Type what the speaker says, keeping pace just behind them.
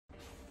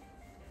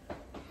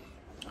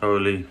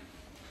early.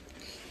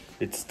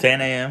 It's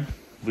 10 a.m.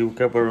 We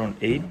woke up around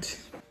 8.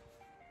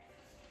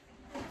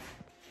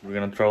 We're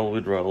gonna travel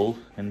with Raul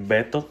and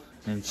Beto,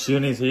 and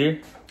Shun is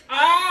here.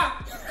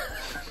 Ah!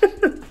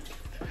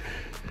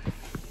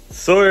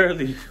 So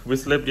early. We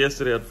slept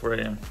yesterday at 4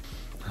 a.m.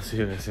 I'll see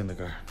you guys in the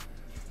car.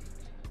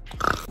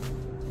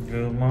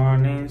 Good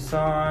morning,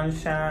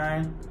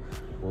 sunshine.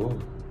 Oh,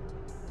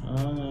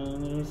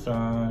 morning,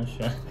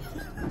 sunshine.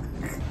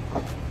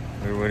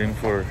 We're waiting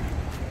for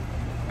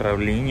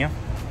Raulinho,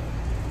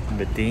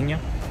 Betinho.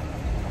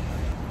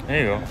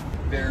 There you go.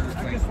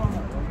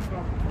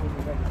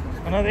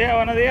 Buenos días,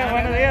 buenos días,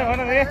 buenos días,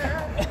 buenos días.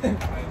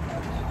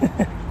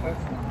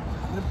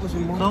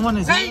 ¿Cómo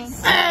amanecieron?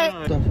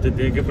 Te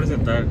tiene que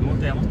presentar. ¿Cómo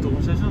te llamas tú,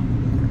 muchacho?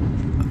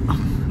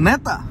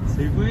 ¿Neta?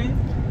 Sí, güey.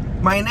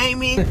 My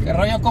name is... ¿Qué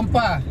rollo,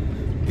 compa?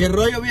 ¿Qué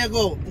rollo,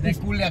 viejo? De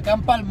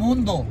Culiacán pa'l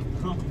mundo.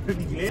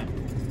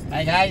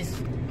 Hi, guys.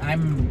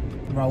 I'm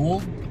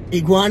Raúl,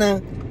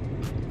 Iguana.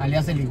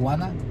 alias el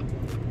Iguana.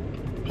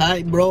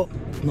 Hi, bro.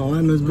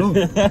 No, no es bro.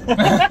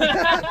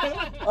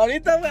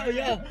 Ahorita veo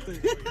ya.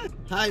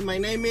 Hi, my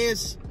name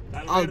is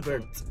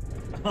Albert.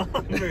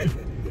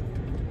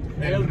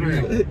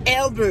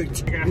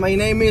 Albert. My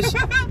name is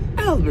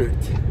Albert.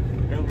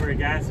 Albert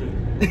Gasu.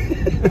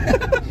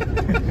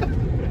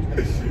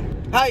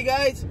 Hi,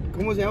 guys.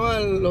 ¿Cómo se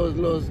llaman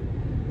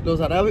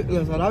los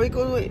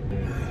arábicos, güey?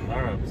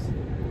 Arabs.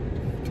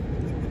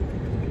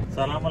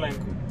 Salam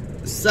alaikum.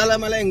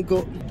 Salam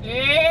alenko.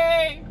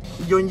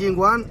 Yon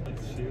Jingwan.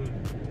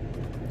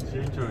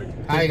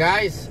 Hi,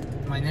 guys.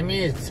 My name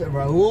is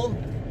Raúl.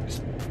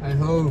 I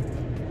hope.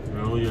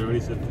 Raúl, you already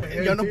said.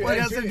 Yo no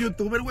podría ser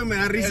youtuber, güey. Me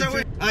da risa,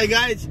 güey. Hi,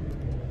 guys.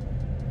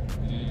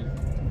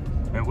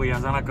 Güey, ya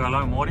se han acabado la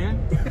memoria.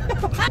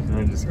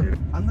 No, just kidding.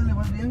 Ándale,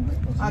 vas bien, güey.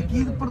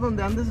 Aquí por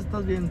donde andes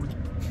estás bien, güey.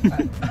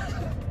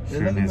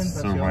 Shun is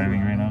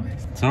surviving right now.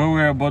 So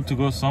we're about to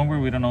go somewhere,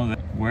 we don't know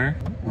where.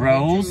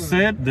 Raúl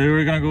said they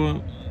were gonna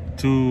go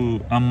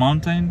to a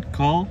mountain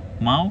called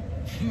Mau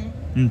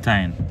in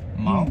Thailand.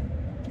 Mau.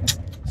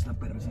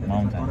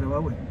 Mountain.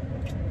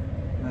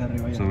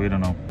 So we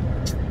don't know.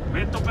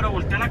 Beto, pero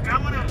voltea la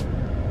cámara.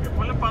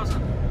 Después le pasa.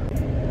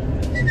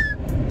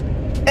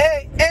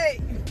 ¡Ey,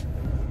 ey!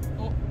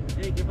 Oh,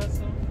 hey, ¿qué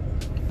pasó?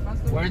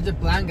 Where's the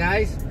plan,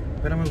 guys?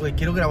 Espérame, güey.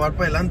 Quiero grabar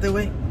para adelante,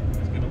 güey.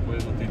 Es que no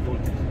puedes no te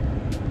voltees.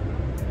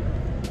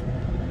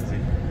 Así.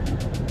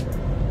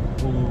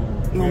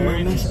 No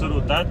mames.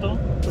 Surutato.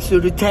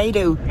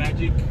 Surutato.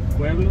 Magic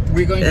Pueblo.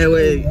 We're going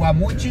güey. to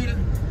Guamuchil.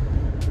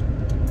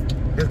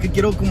 Es que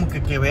quiero como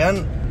que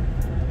vean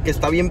que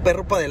está bien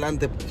perro para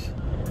adelante, pues.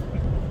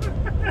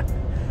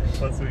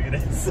 Para subir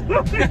eso.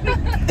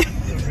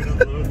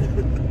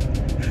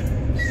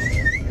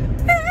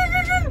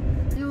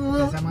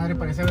 Esa madre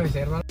parece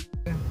reserva.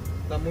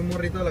 Está muy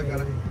morrito la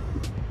cara.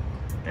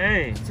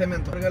 Hey. Se me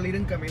antoja ir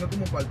en camino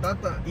como pa'l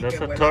Tata y That's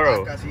que a huela toro. a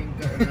vaca así.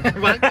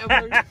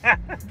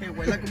 Que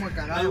huela como a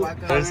cagada de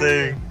vaca.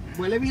 They're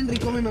Huele bien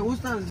rico, a mí me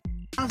gusta.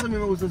 A mí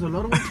me gusta ese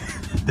olor, güey.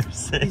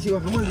 Y si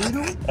bajamos el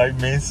vidrio, I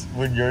miss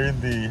when you're in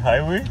the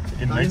highway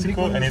in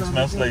Mexico and it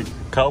smells like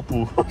cow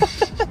poo.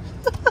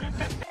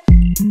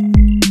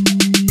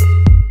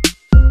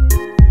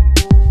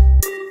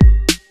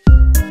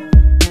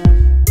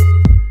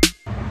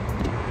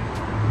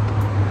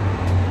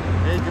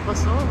 Hey, ¿qué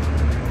pasó?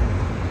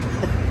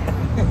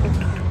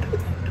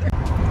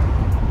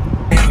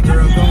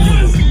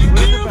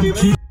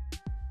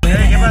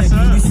 Hey, ¿qué pasó?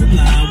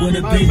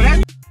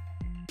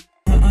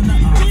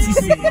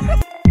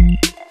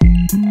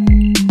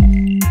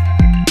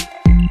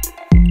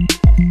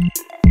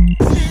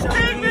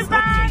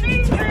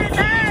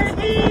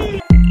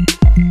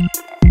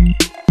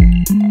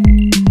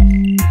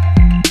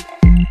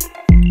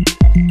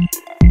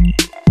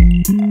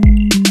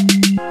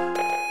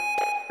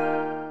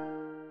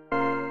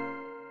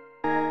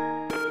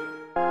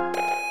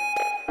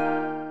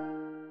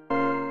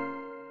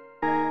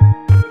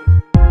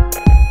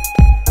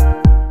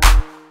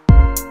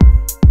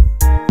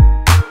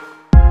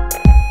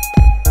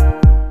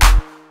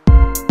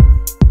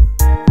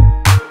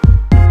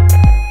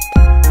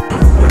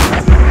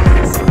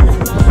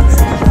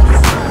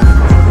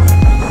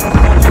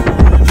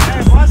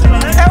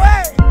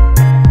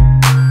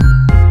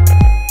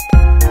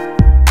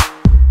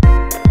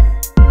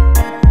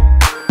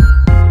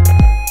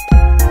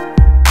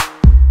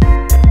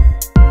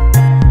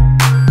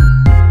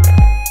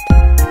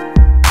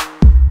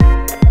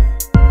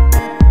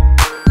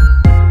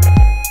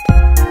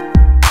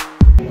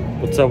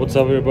 What's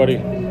up everybody?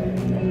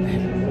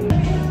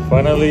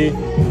 Finally,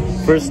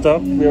 first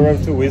stop, we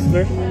arrived to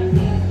Whistler.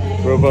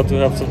 We're about to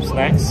have some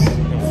snacks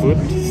and food.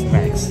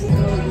 Snacks.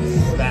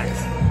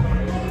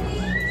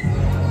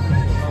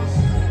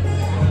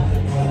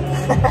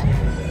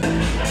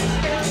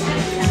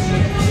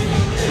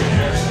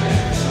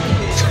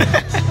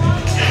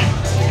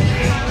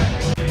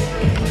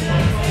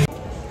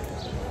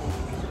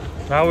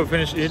 Now we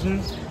finished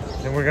eating,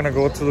 then we're gonna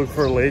go to look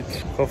for a lake.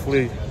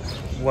 Hopefully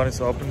one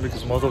is open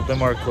because most of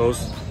them are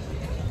closed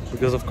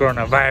because of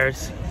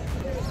coronavirus.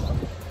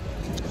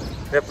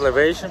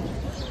 Deprivation.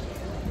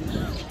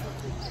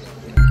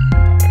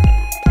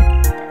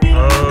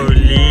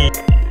 Holy.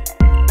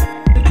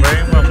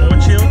 Wearing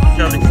Mamuchil,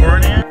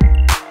 California.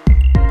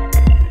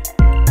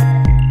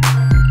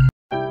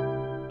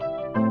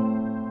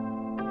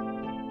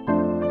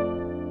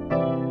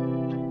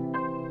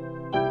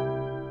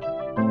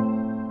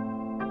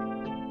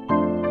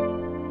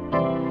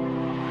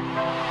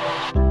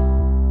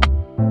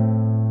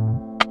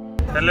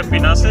 El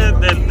espinazo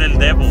del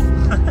devil.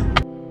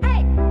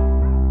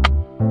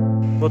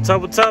 What's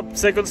up, what's up?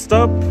 Second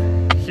stop.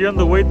 Here on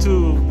the way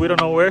to we don't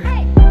know where.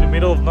 The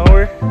middle of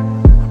nowhere.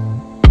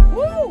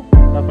 Woo!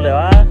 La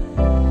plebada.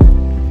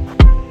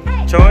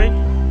 Choi.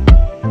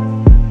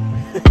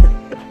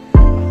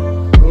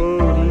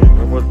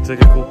 I'm going to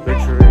take a cool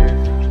picture right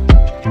here.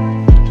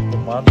 The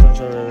mountains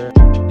over there.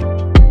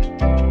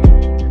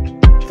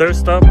 Third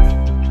stop.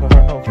 I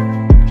don't know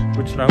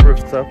which number of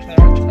stop.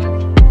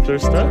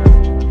 Third stop.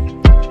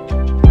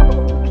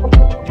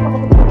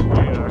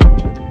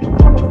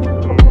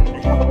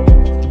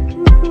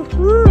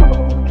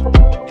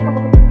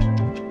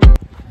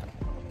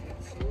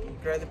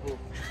 Incredible.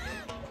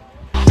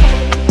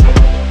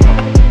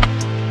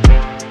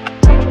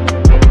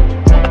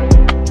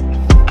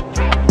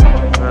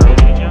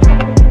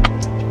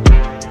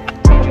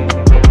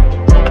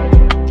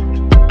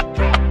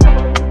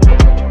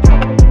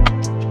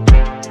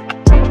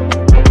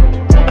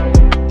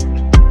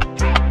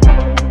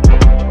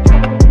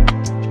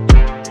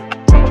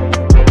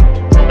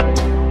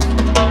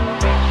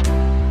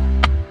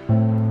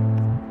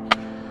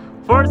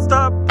 Fourth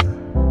stop.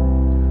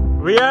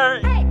 We are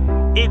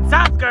in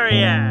South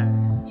Korea.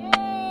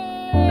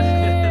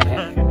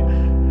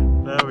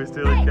 No, we're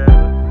still in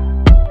Canada.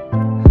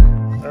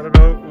 I don't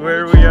know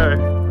where we are.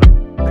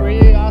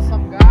 Pretty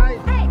awesome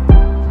guys.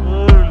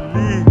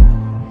 Holy.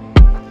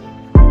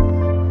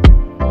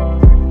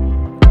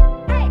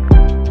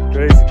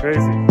 Crazy,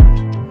 crazy.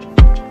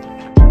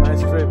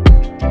 Nice trip.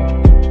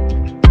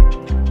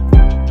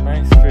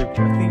 Nice trip.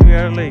 I think we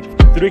are like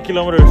 3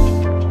 kilometers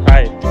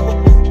high.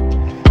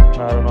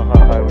 I don't know how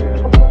high we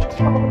are.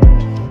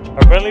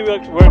 Apparently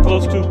we're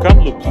close to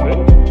Kamloops, right?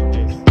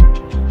 Yes.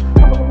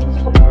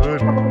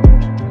 Good.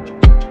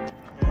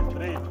 And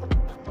 3,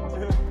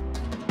 2.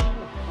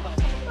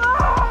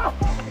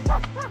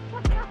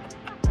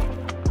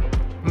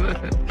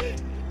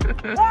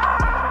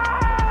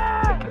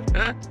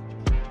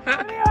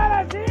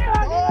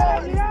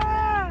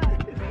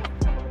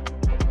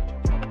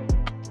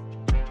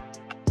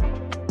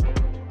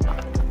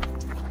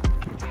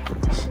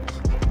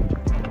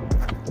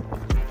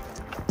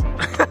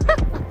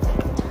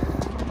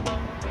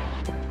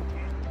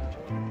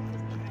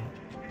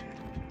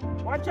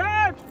 Watch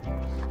out!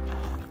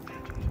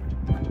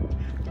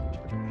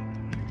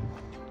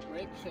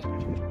 Great shit.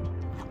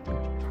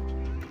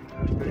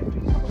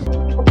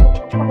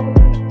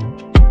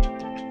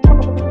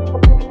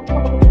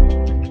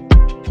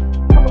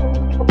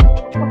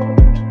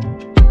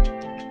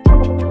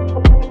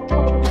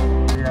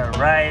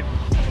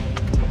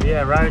 We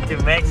arrived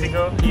in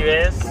Mexico,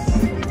 US,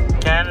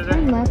 Canada.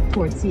 Turn left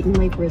towards Seton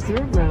Lake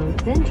Reserve Road,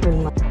 then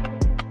turn left.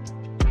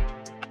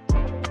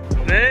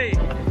 Hey!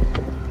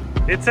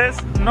 It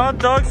says no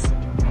dogs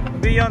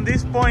beyond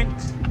this point.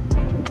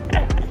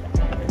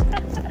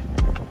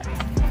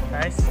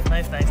 Nice,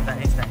 nice, nice,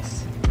 nice,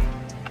 nice.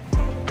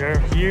 We're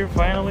here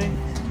finally.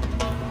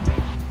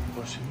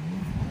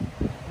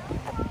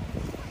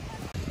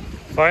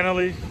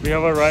 Finally, we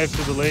have arrived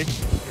to the lake.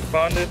 We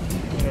found it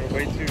on our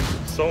way to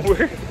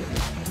somewhere.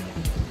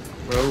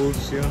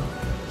 Roads,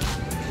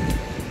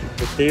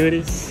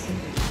 activities.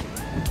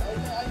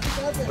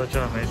 Such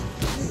an amazing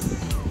place.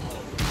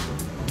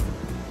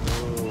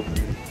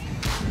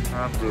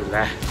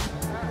 Alhamdulillah.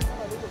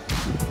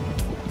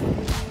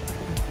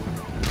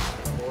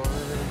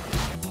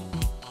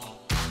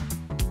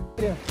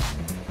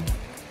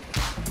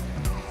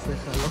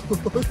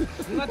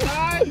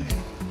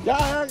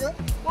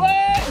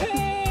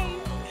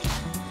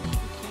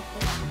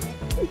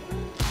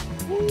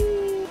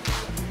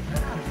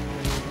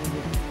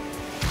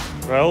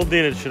 Raul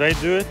did it. Should I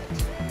do it?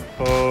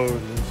 Oh,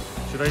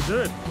 should I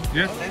do it?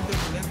 Yes.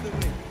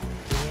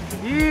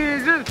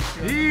 Jesus,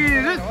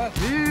 Jesus,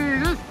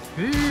 Jesus, Jesus,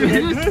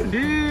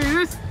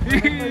 Jesus,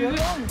 Jesus,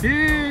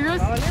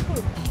 Jesus.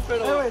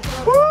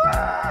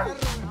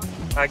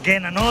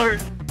 Again, another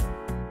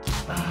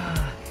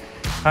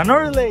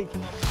lake.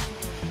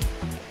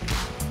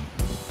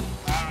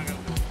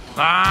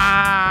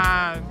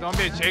 Don't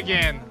be a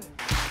chicken.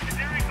 Is it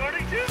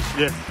recording too?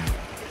 Yes.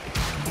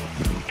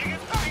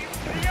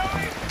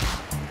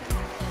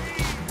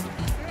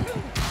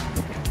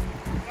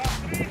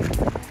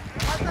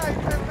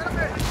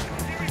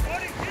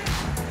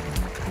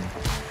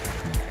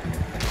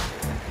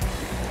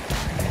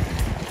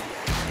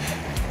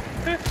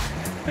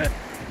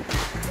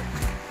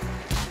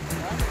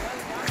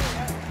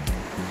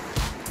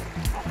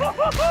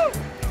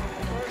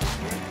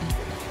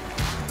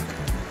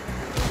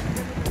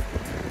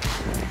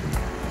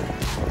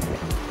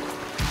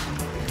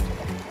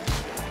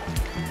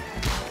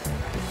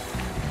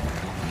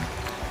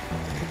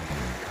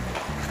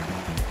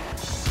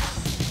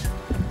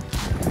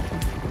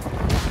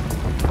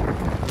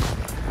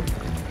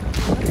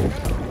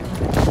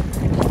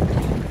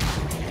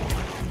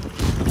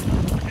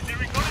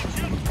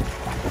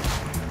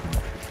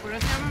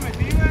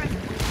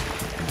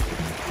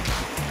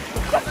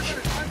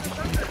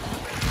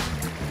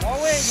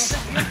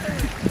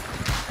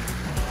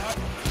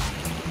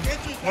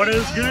 Water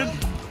is good.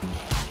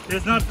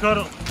 It's not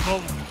cold.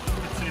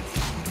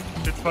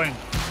 It's fine.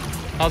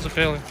 How's it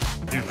feeling?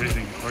 You're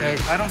breathing. Okay.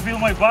 I don't feel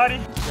my body.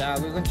 Yeah,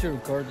 we're going to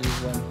record this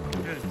one.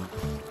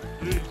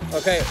 Good.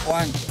 Okay,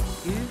 1.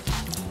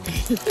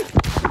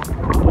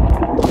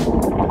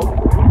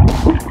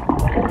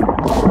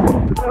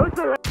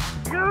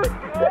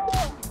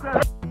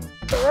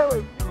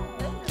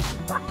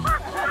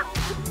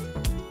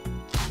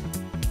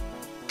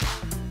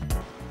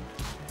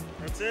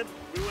 That's it.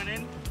 We went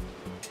in.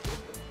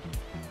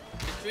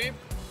 The trip,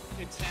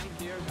 it's end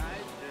here,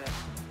 guys. Yeah.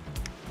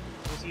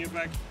 We'll see you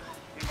back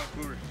in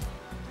Vancouver.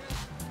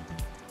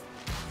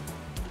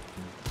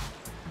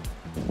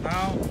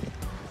 Now,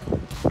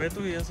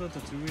 Beto he has a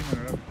tattoo in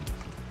Arabic.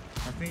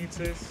 I think it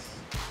says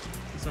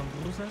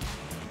Sambusa.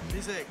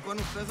 Dice, con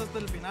ustedes hasta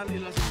el final y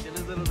las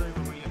iniciales de los de mi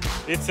familia.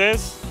 It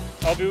says,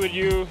 I'll be with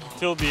you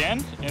till the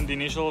end, and the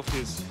initial of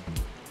his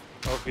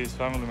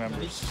family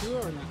members. Is it true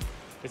or not?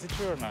 Is it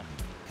true or not?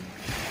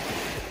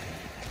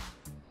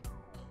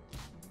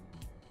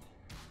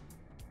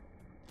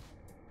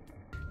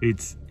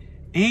 It's,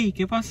 hey,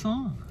 ¿qué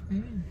pasó?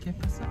 ¿Qué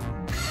pasó?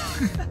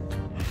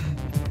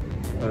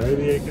 A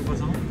ver, ¿qué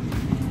pasó?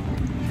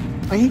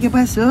 Oye, ¿qué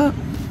pasó?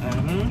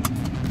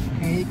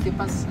 Hey, ¿qué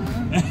pasó?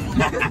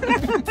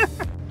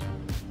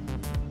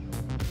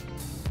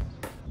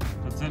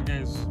 That's it,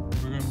 guys.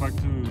 We're going back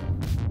to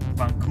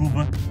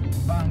Vancouver.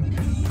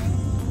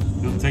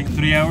 It'll take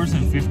 3 hours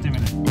and 50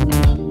 minutes.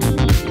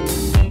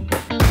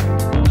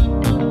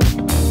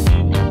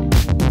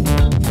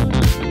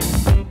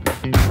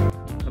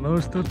 Hello,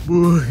 start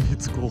boy.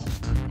 It's cold.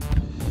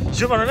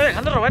 ¿Sí, Manuel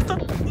Alejandro Roberto?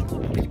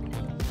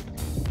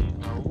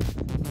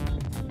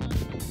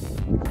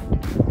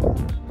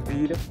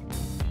 Mira.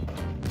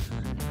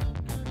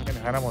 And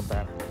Hannah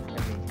Montana.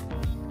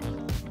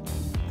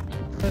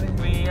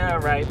 We are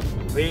right.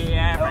 We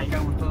are right.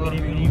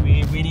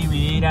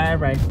 We are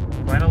right.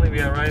 Finally, we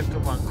arrived to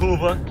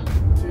Vancouver.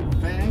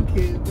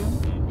 Vancouver.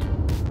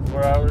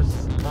 4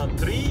 hours. No,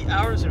 3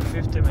 hours and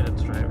 50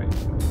 minutes driving.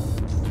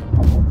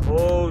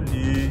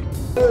 Holy.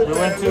 We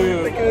went to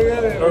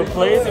our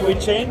place and we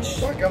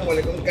changed.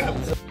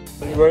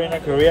 We were in a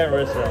Korean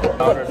restaurant. We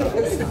got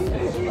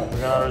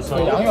our son.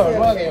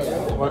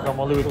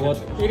 Guacamole with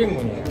ketchup.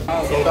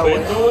 So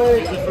Beto,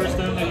 this is the first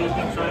time that you've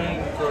been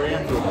trying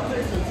Korean food.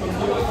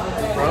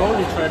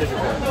 Probably tried it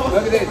before.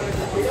 Look at this.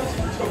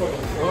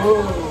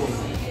 Oh.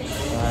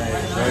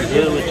 Nice. Very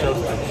good with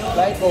chopsticks.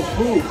 Like a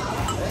food.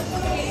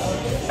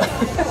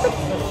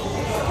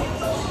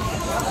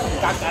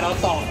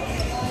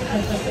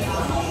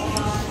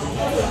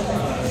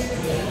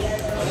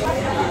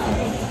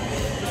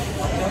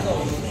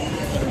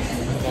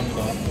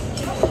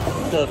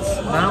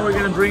 Now we're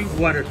gonna drink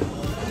water.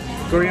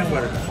 Korean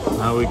water.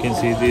 Now we can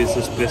see this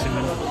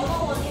specimen.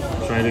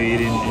 Try to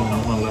eat in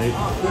normal life.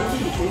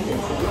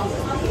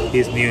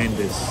 He's new in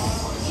this,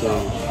 so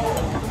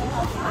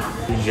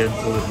be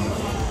gentle with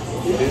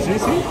him.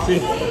 Sí.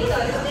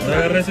 No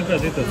agarré ese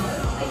pedacito.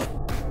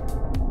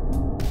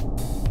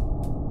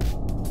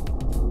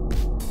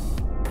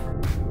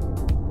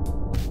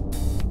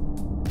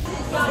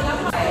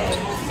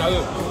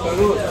 Salud.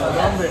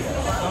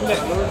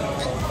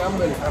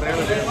 Campbell.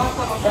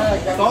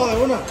 Todo de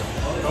una.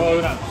 Todo de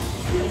una.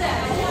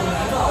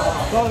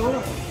 Todo de una.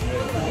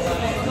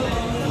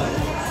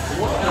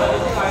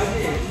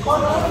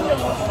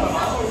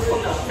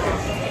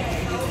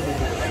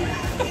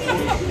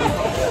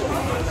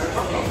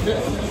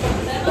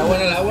 Está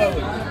buena el agua,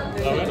 güey.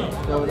 Está bueno.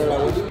 Está buena el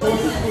agua.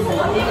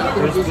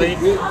 First plate,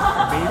 beef.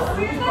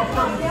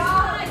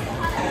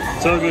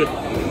 So good.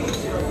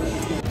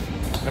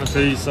 I'm gonna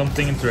say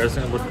something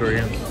interesting about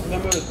Koreans.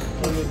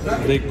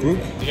 They cook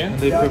and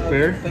they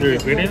prepare their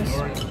ingredients.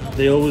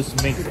 They always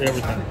mix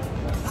everything.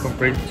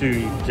 Compared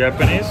to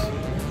Japanese,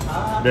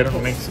 they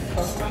don't mix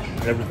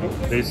everything.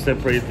 They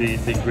separate the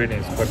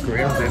ingredients. But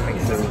Koreans, they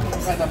mix everything.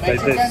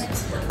 Like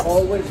this.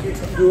 Always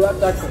do a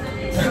taco.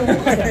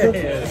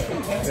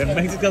 In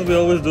Mexican, we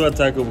always do a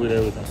taco with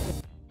everything.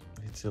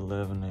 It's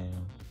 11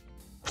 a.m.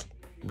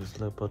 We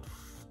slept at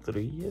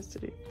 3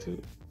 yesterday,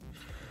 too.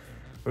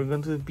 We're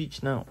going to the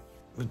beach now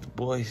with the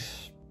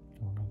boys.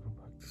 I want to go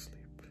back to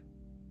sleep.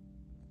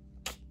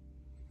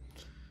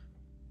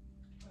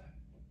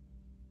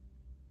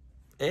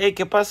 Hey,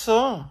 ¿qué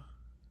pasó?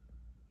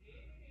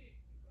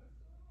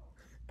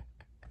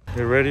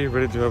 You ready?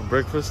 Ready to have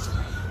breakfast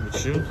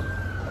with you?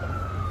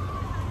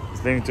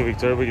 He's leaving to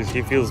Victoria because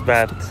he feels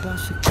bad.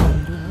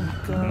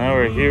 Now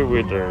we're here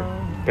with our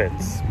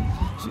pets.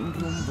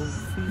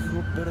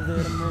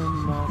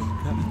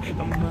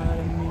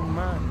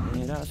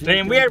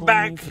 Then we are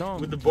back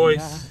with the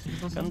boys.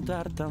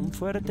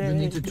 You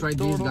need to try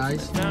these,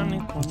 guys.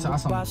 It's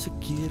awesome. But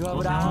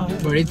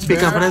it's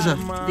Pica fresa.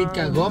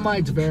 Pica goma,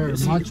 it's better.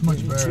 Much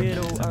better.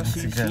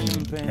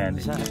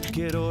 Candy.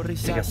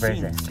 Pica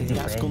fresa.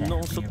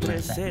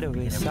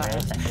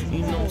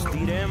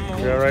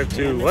 We arrived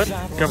to what?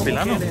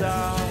 Campilano.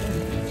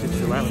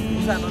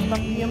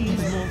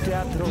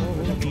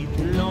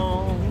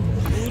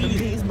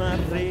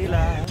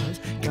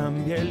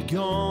 cambia el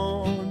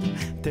guión.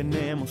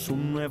 Tenemos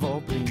un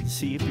nuevo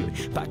principio.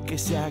 Pa' que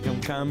se haga un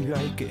cambio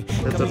hay que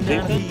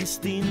caminar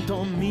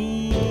distinto.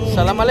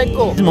 Salam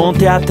aleikum. Mismo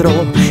teatro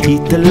y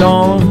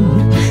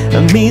telón,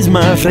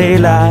 mismas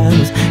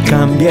reglas,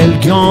 cambia el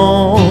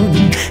guión.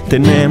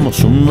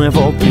 Tenemos un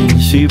nuevo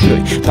principio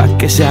y pa'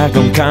 que se haga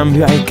un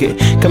cambio hay que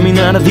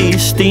caminar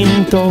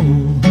distinto.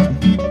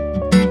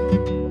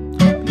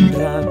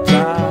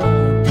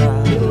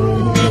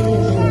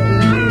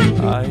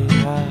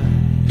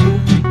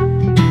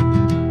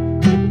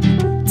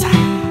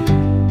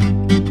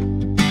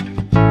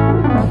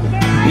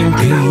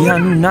 Ya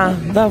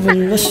nada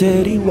vuelve a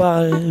ser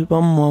igual.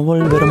 Vamos a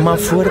volver más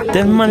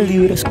fuertes, más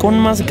libres, con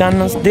más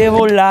ganas de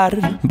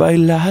volar.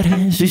 Bailar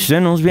si se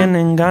nos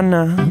viene en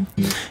gana.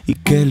 Y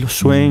que los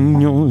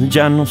sueños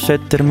ya no se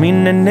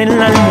terminen en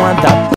la almohada.